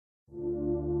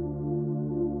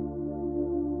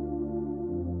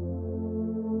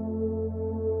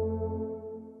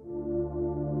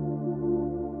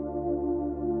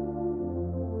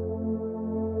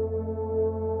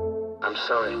I'm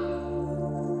sorry.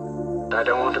 I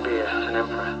don't want to be an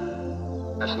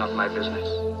emperor. That's not my business.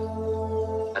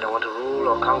 I don't want to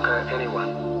rule or conquer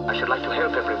anyone. I should like to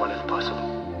help everyone if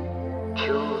possible.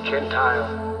 Jew, Gentile,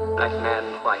 black man,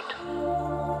 white.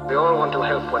 We all want to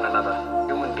help one another.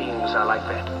 Human beings are like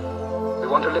that. We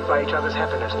want to live by each other's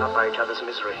happiness, not by each other's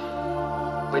misery.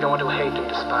 We don't want to hate and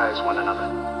despise one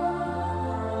another.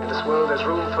 In this world there's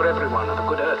room for everyone, and the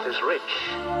good earth is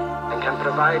rich and can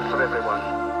provide for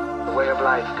everyone. The way of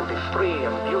life can be free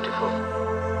and beautiful,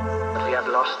 but we have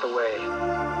lost the way.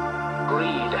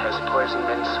 Greed has poisoned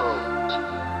men's souls.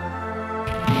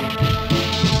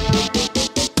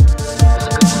 The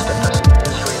split stepped us in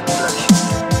misery and bloodshed.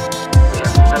 We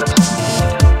have developed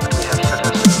speed, but we have shut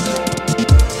ourselves in.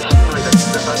 Machinery that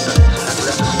is abundance has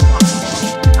left us want.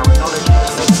 Our knowledge has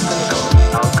made cynical,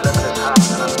 our cleverness hard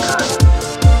and unkind.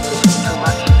 This is too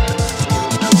much, feel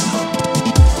truthful.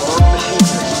 More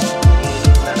machinery, need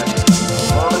humanity.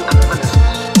 More than cleverness,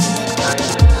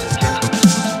 kindness and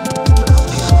gentleness. Without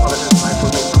these qualities, life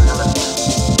will be violent.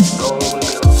 All will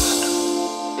be lost.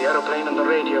 The aeroplane and the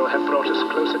radio have brought us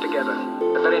closer together.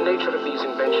 The very nature of these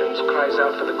inventions cries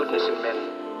out for the goodness in men,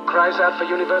 cries out for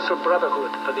universal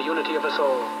brotherhood, for the unity of us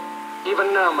all.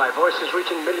 Even now, my voice is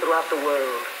reaching millions throughout the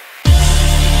world.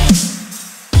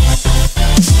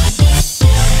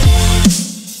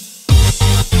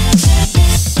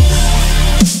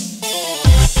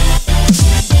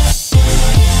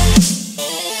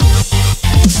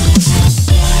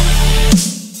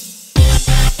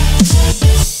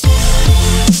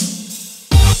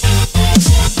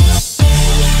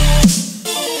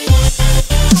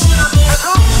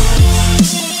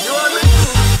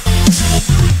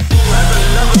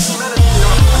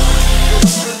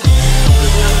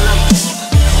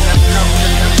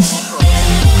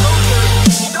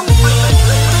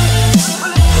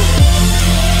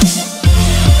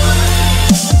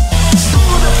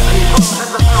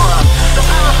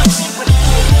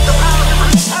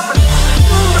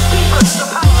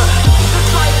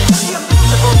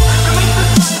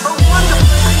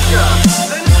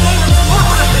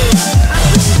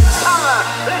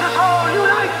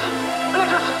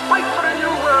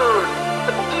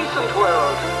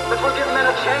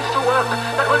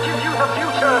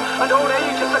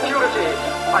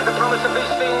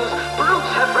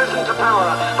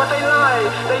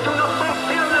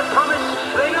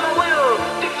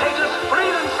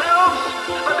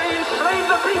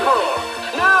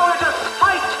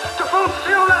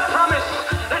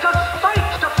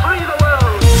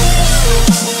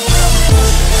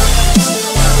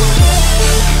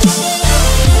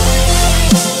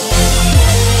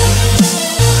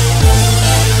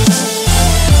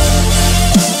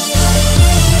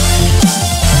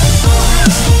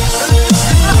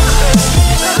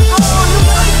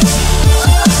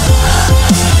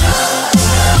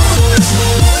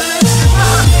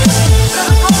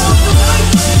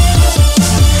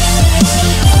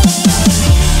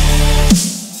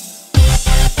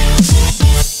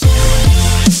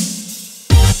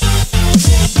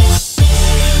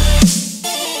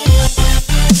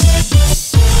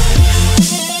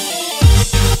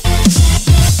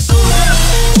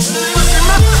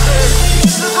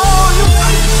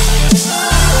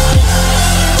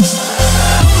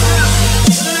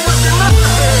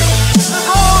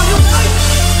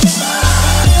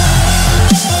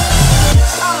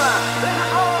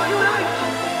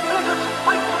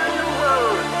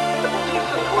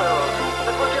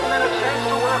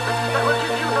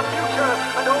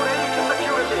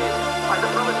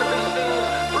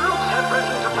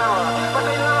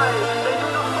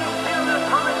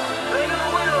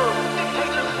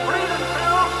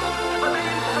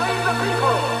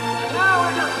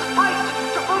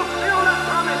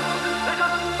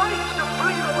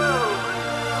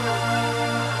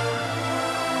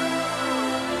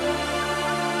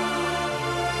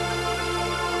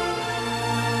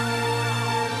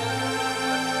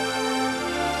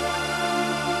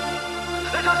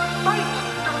 Let us fight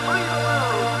to free the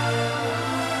world!